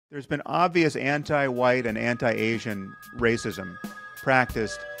There's been obvious anti-white and anti-Asian racism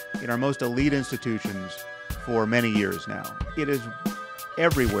practiced in our most elite institutions for many years now. It is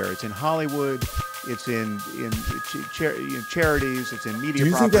everywhere. It's in Hollywood. It's in charities. It's in media. Do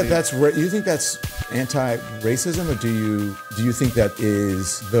you think properties. you think that's anti-racism, or do you think that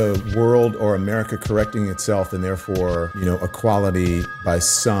is the world or America correcting itself, and therefore, equality by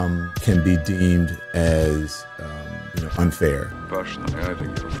some can be deemed as unfair? Personally, I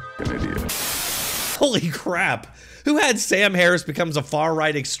think you're an idiot. Holy crap! Who had Sam Harris becomes a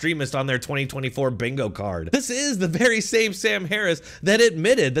far-right extremist on their 2024 bingo card? This is the very same Sam Harris that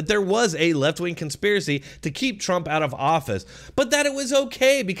admitted that there was a left-wing conspiracy to keep Trump out of office, but that it was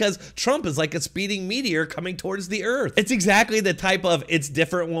okay because Trump is like a speeding meteor coming towards the earth. It's exactly the type of "it's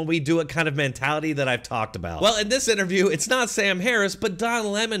different when we do it" kind of mentality that I've talked about. Well, in this interview, it's not Sam Harris, but Don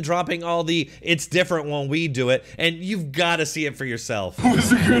Lemon dropping all the "it's different when we do it," and you've got to see it for yourself. It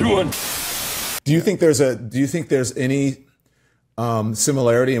was a good one. Do you think there's any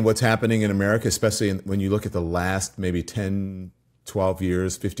similarity in what's happening in America, especially when you look at the last maybe 10, 12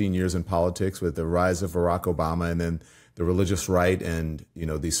 years, 15 years in politics, with the rise of Barack Obama and then the religious right and,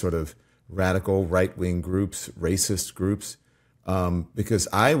 these sort of radical right-wing groups, racist groups? Because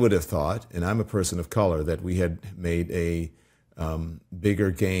I would have thought, and I'm a person of color, that we had made a bigger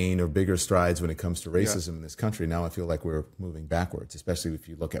gain or bigger strides when it comes to racism in this country. Now I feel like we're moving backwards, especially if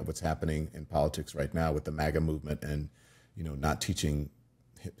you look at what's happening in politics right now with the MAGA movement and, not teaching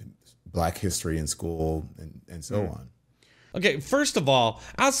black history in school and so on. Okay, first of all,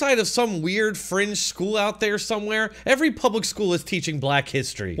 outside of some weird fringe school out there somewhere, every public school is teaching black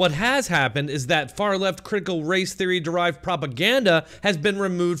history. What has happened is that far-left critical race theory-derived propaganda has been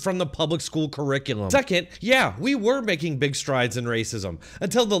removed from the public school curriculum. Second, yeah, we were making big strides in racism,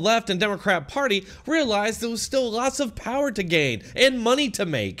 until the left and Democrat Party realized there was still lots of power to gain and money to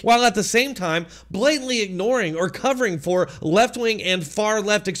make, while at the same time blatantly ignoring or covering for left-wing and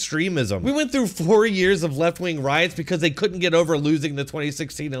far-left extremism. We went through 4 years of left-wing riots because they couldn't get over losing the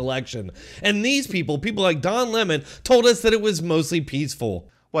 2016 election. And these people like Don Lemon, told us that it was mostly peaceful.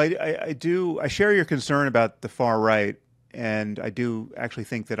 Well, I share your concern about the far right, and I do actually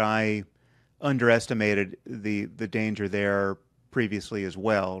think that I underestimated the danger there previously as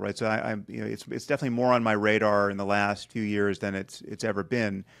well, right? So it's definitely more on my radar in the last few years than it's ever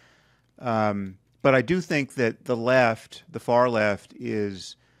been. But I do think that the far left,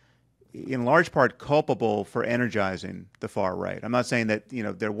 is in large part culpable for energizing the far right. I'm not saying that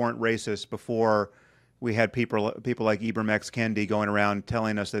there weren't racists before we had people like Ibram X. Kendi going around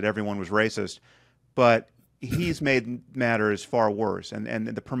telling us that everyone was racist, but he's made matters far worse. And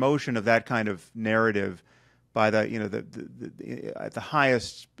the promotion of that kind of narrative by at the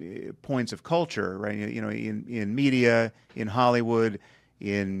highest points of culture, right? In media, in Hollywood,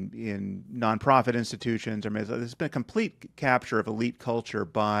 in nonprofit institutions. I mean, there's been a complete capture of elite culture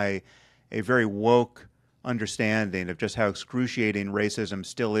by a very woke understanding of just how excruciating racism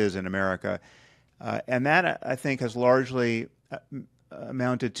still is in America. And that, I think, has largely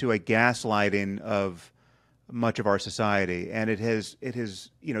amounted to a gaslighting of much of our society. And it has,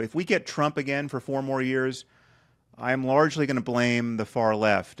 if we get Trump again for 4 more years, I'm largely going to blame the far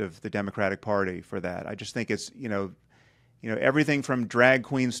left of the Democratic Party for that. I just think it's, everything from drag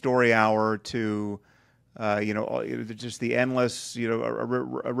queen story hour to just the endless,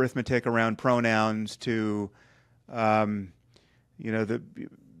 arithmetic around pronouns to, the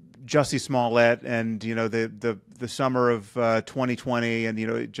Jussie Smollett and, the summer of 2020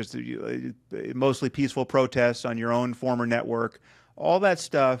 and, just mostly peaceful protests on your own former network. All that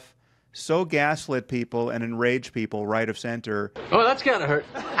stuff so gaslit people and enraged people right of center. Oh, that's gotta hurt.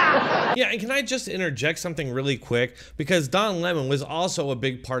 Yeah, and can I just interject something really quick? Because Don Lemon was also a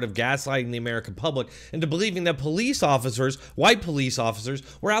big part of gaslighting the American public into believing that police officers, white police officers,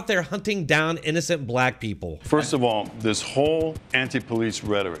 were out there hunting down innocent black people. First of all, this whole anti-police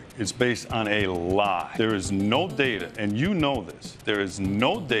rhetoric is based on a lie. There is no data, and you know this. There is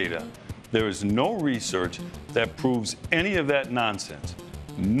no data, there is no research that proves any of that nonsense.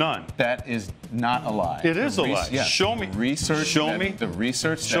 None. That is not a lie. It is a lie. Yes. Show me. Research. Show me. The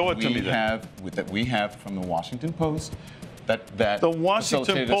research that we have from the Washington Post. That the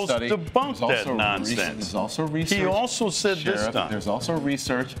Washington Post debunked that nonsense. There's also research. He also said Sheriff, this time. There's also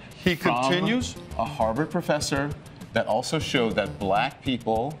research. He continues. A Harvard professor that also showed that black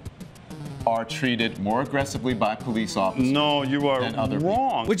people are treated more aggressively by police officers. No, you are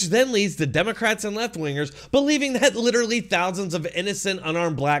wrong. Which then leads to Democrats and left-wingers believing that literally thousands of innocent,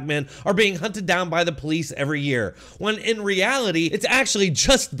 unarmed black men are being hunted down by the police every year, when in reality, it's actually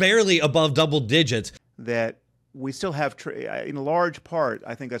just barely above double digits. That we still have, in large part,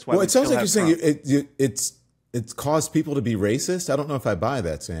 I think that's why. Well, we it sounds still like you're have saying Trump. it's caused people to be racist. I don't know if I buy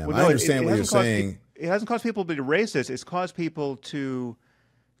that, Sam. Well, I no, understand what you're hasn't caused saying. It hasn't caused people to be racist. It's caused people to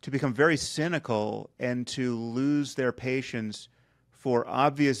become very cynical and to lose their patience for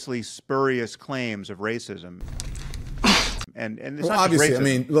obviously spurious claims of racism. And it's Well, not just obviously, racism. I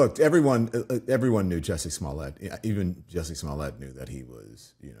mean, look, everyone knew Jesse Smollett. Even Jesse Smollett knew that he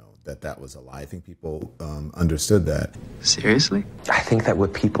was, that was a lie. I think people understood that. Seriously? I think that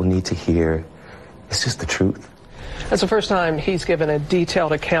what people need to hear is just the truth. That's the first time he's given a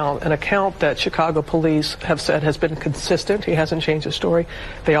detailed account, an account that Chicago police have said has been consistent. He hasn't changed his story.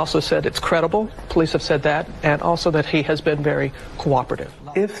 They also said it's credible. Police have said that, and also that he has been very cooperative.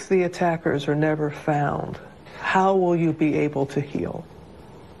 If the attackers are never found, how will you be able to heal?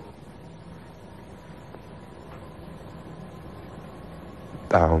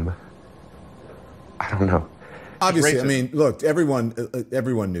 I don't know. Obviously, Racist. I mean, look,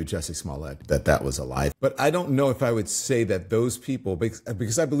 everyone knew Jesse Smollett, that was a lie. But I don't know if I would say that those people,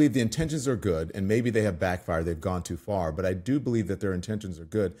 because I believe the intentions are good, and maybe they have backfired, they've gone too far, but I do believe that their intentions are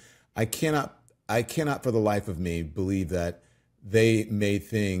good. I cannot for the life of me believe that they made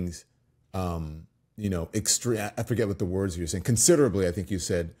things, extreme. I forget what the words you were saying. Considerably, I think you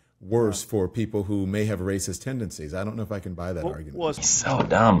said, worse for people who may have racist tendencies. I don't know if I can buy that argument. Well, So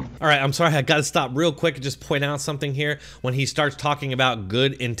dumb. All right, I'm sorry, I got to stop real quick and just point out something here. When he starts talking about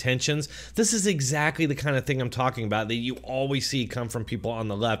good intentions, this is exactly the kind of thing I'm talking about that you always see come from people on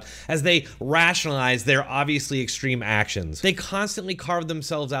the left as they rationalize their obviously extreme actions. They constantly carve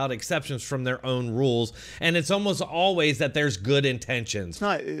themselves out exceptions from their own rules, and it's almost always that there's good intentions. it's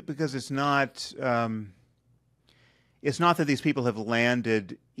not because it's not. It's not that these people have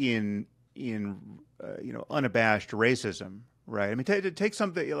landed in unabashed racism, right? I mean, take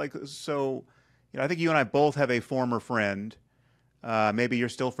something like so. I think you and I both have a former friend. Maybe you're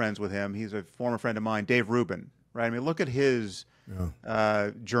still friends with him. He's a former friend of mine, Dave Rubin, right? I mean, look at his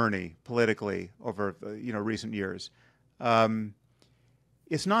journey politically over recent years.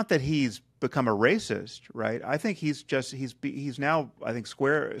 It's not that he's become a racist, right? I think he's now I think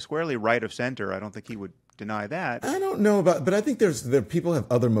squarely right of center. I don't think he would deny that. I don't know but I think there people have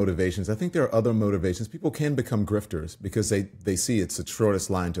other motivations. I think there are other motivations. People can become grifters because they see it's the shortest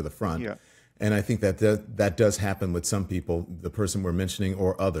line to the front. Yeah. And I think that does happen with some people, the person we're mentioning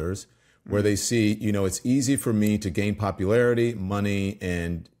or others, where they see, it's easy for me to gain popularity, money,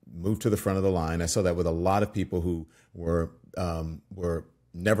 and move to the front of the line. I saw that with a lot of people who were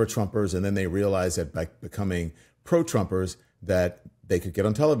never Trumpers, and then they realized that by becoming pro-Trumpers that they could get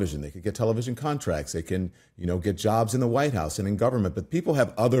on television, they could get television contracts, they can, get jobs in the White House and in government. But people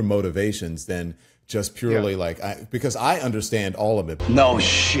have other motivations than just purely because I understand all of it. No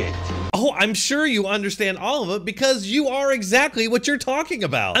shit. Oh, I'm sure you understand all of it because you are exactly what you're talking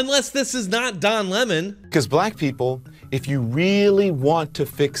about. Unless this is not Don Lemon. Because black people, if you really want to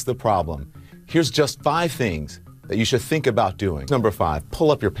fix the problem, here's just 5 things that you should think about doing. Number 5,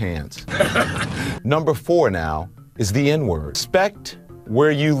 pull up your pants. Number 4 now is the N-word. Respect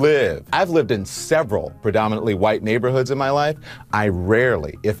where you live. I've lived in several predominantly white neighborhoods in my life. I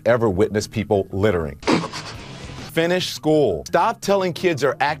rarely, if ever, witness people littering. Finish school. Stop telling kids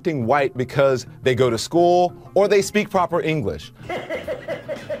are acting white because they go to school or they speak proper English.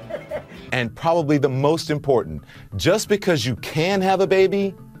 And probably the most important, just because you can have a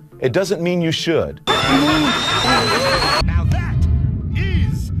baby, it doesn't mean you should. Now that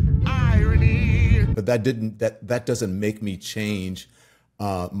is irony. But that doesn't make me change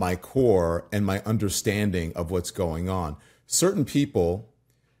my core and my understanding of what's going on. Certain people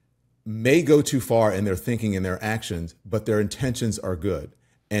may go too far in their thinking and their actions, but their intentions are good,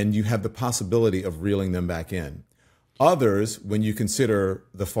 and you have the possibility of reeling them back in. Others, when you consider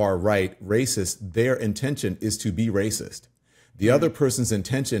the far right racist, their intention is to be racist. The other person's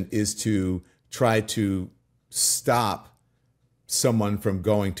intention is to try to stop someone from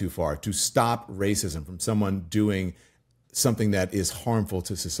going too far, to stop racism from someone doing something that is harmful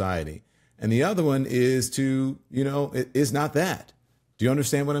to society. And the other one is to, it is not that. Do you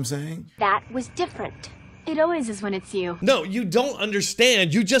understand what I'm saying? That was different. It always is when it's you. No, you don't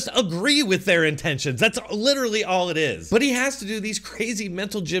understand. You just agree with their intentions. That's literally all it is. But he has to do these crazy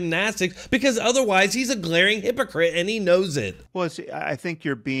mental gymnastics because otherwise he's a glaring hypocrite and he knows it. Well, I think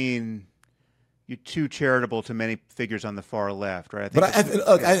you're too charitable to many figures on the far left, right? But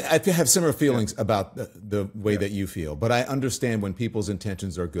I have similar feelings about the way that you feel. But I understand when people's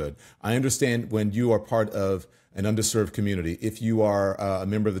intentions are good. I understand when you are part of an underserved community. If you are a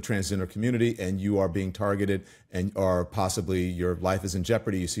member of the transgender community and you are being targeted or possibly your life is in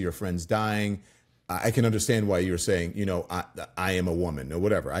jeopardy, you see your friends dying, I can understand why you're saying, I am a woman or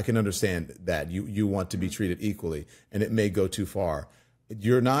whatever. I can understand that you want to be treated equally, and it may go too far.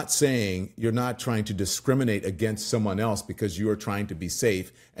 You're not trying to discriminate against someone else because you are trying to be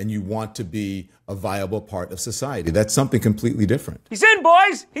safe and you want to be a viable part of society. That's something completely different. He's in,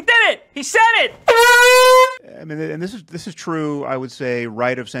 boys. He did it. He said it. I mean, and this is true, I would say,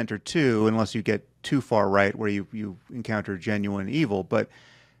 right of center too, unless you get too far right where you encounter genuine evil. But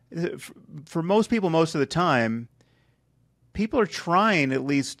for most people, most of the time, people are trying, at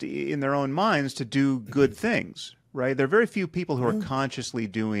least in their own minds, to do good things, right? There are very few people who are consciously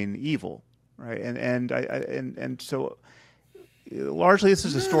doing evil, right? And so largely this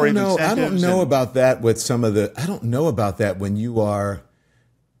is a story of incentives. I don't know about that with some of the. I don't know about that when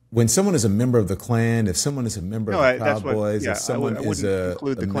someone is a member of the Klan, if someone is a member of the Proud Boys, if someone is a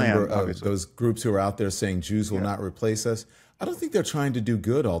member of those groups who are out there saying Jews will not replace us. I don't think they're trying to do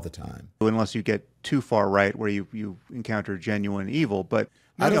good all the time. Unless you get too far right where you encounter genuine evil. But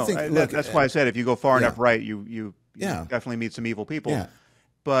I don't think. Look, that's why I said if you go far enough right, you definitely meet some evil people. Yeah.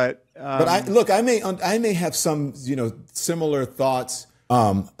 But I may have some similar thoughts.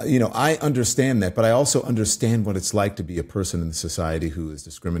 I understand that, but I also understand what it's like to be a person in the society who is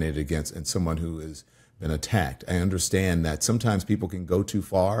discriminated against and someone who has been attacked. I understand that sometimes people can go too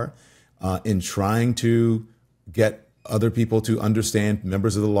far in trying to get other people to understand,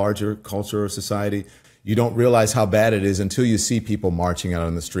 members of the larger culture or society. You don't realize how bad it is until you see people marching out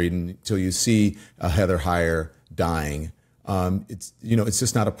on the street and until you see Heather Heyer dying. It's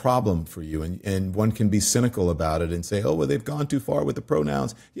just not a problem for you. And one can be cynical about it and say, oh, well, they've gone too far with the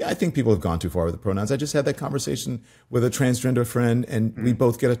pronouns. Yeah, I think people have gone too far with the pronouns. I just had that conversation with a transgender friend, and we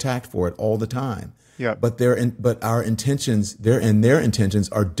both get attacked for it all the time. Yeah. But our intentions, their intentions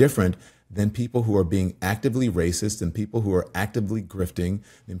are different than people who are being actively racist and people who are actively grifting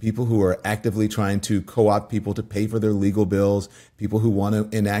and people who are actively trying to co-opt people to pay for their legal bills, people who want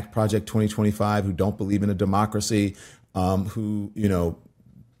to enact Project 2025, who don't believe in a democracy, who,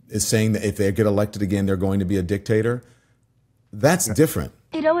 is saying that if they get elected again, they're going to be a dictator. That's different.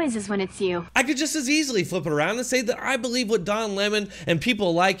 It always is when it's you. I could just as easily flip it around and say that I believe what Don Lemon and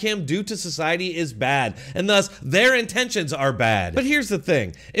people like him do to society is bad, and thus their intentions are bad. But here's the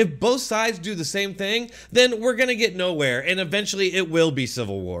thing. If both sides do the same thing, then we're gonna get nowhere, and eventually it will be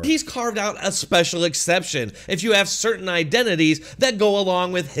civil war. He's carved out a special exception if you have certain identities that go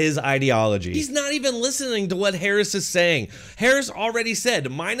along with his ideology. He's not even listening to what Harris is saying. Harris already said,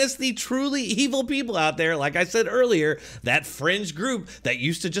 minus the truly evil people out there, like I said earlier, that fringe group that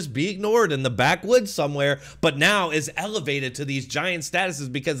used to just be ignored in the backwoods somewhere, but now is elevated to these giant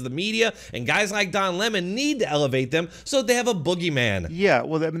statuses because the media and guys like Don Lemon need to elevate them so they have a boogeyman. Yeah,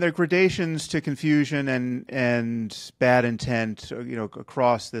 well, I mean, there are gradations to confusion and bad intent,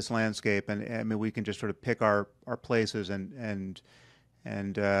 across this landscape, and I mean, we can just sort of pick our places and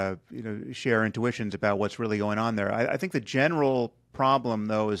share intuitions about what's really going on there. I think the general problem,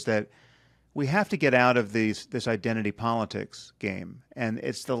 though, is that we have to get out of this identity politics game, and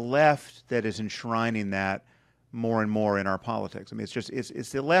it's the left that is enshrining that more and more in our politics. I mean,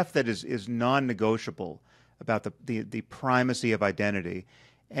 it's the left that is non-negotiable about the primacy of identity,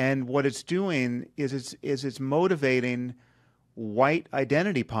 and what it's doing is it's motivating white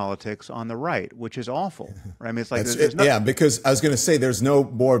identity politics on the right, which is awful. Right? I mean, it's like because I was going to say there's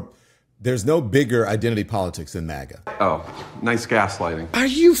no bigger identity politics than MAGA. Oh, nice gaslighting. Are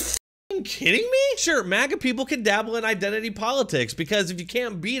you kidding me? Sure, MAGA people can dabble in identity politics because if you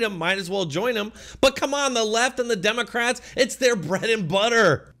can't beat them, might as well join them. But come on, the left and the Democrats, it's their bread and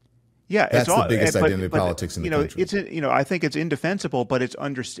butter. Yeah, that's the biggest identity politics in the country. It's I think it's indefensible, but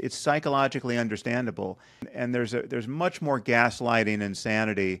it's psychologically understandable. And there's much more gaslighting and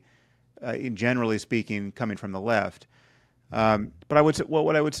insanity, generally speaking, coming from the left. But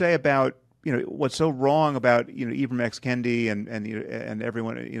what I would say about what's so wrong about Ibram X. Kendi and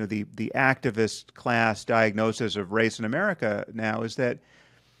everyone, the activist class diagnosis of race in America now is that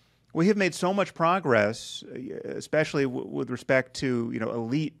we have made so much progress, especially with respect to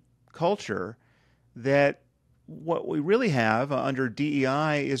elite culture, that what we really have under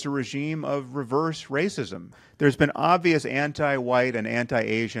DEI is a regime of reverse racism. There's been obvious anti-white and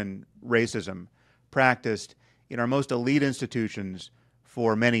anti-Asian racism practiced in our most elite institutions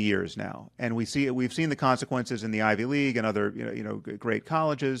for many years now, and we've seen the consequences in the Ivy League and other great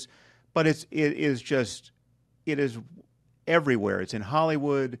colleges, but it is everywhere. It's in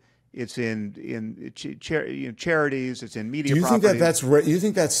Hollywood, it's in charities, it's in media. Do you properties.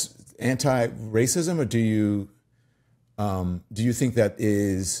 think that's anti-racism, or do you think that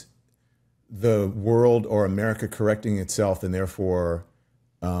is the world or America correcting itself and therefore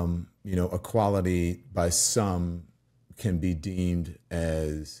equality by some can be deemed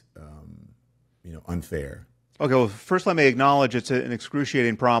as, unfair? Okay, well, first let me acknowledge it's an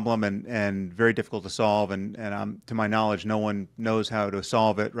excruciating problem and very difficult to solve, and to my knowledge, no one knows how to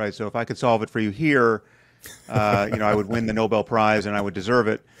solve it, right? So if I could solve it for you here, I would win the Nobel Prize and I would deserve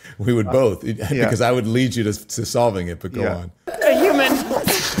it. We would both, because I would lead you to solving it, but go on. A human.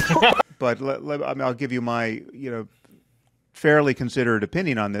 But I'll give you my, fairly considered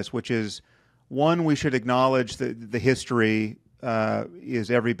opinion on this, which is, one, we should acknowledge that the history is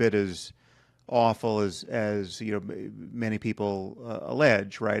every bit as awful as many people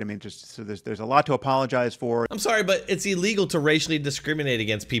allege, right? I mean, just so there's a lot to apologize for. I'm sorry, but it's illegal to racially discriminate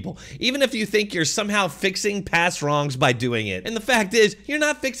against people, even if you think you're somehow fixing past wrongs by doing it. And the fact is, you're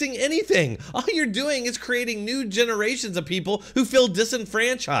not fixing anything. All you're doing is creating new generations of people who feel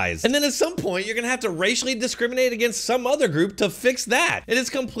disenfranchised. And then at some point, you're gonna have to racially discriminate against some other group to fix that. It is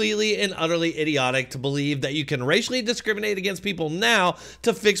completely and utterly idiotic to believe that you can racially discriminate against people now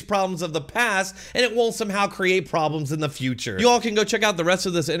to fix problems of the past, and it won't somehow create problems in the future. You all can go check out the rest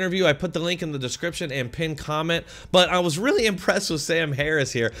of this interview. I put the link in the description and pinned comment, but I was really impressed with Sam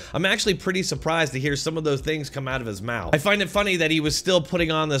Harris here. I'm actually pretty surprised to hear some of those things come out of his mouth. I find it funny that he was still putting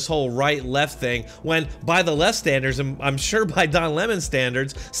on this whole right-left thing when, by the left standards, and I'm sure by Don Lemon's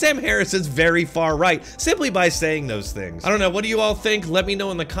standards, Sam Harris is very far right, simply by saying those things. I don't know, what do you all think? Let me know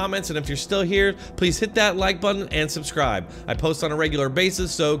in the comments, and if you're still here, please hit that like button and subscribe. I post on a regular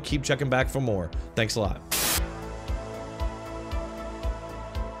basis, so keep checking back for more. Thanks a lot.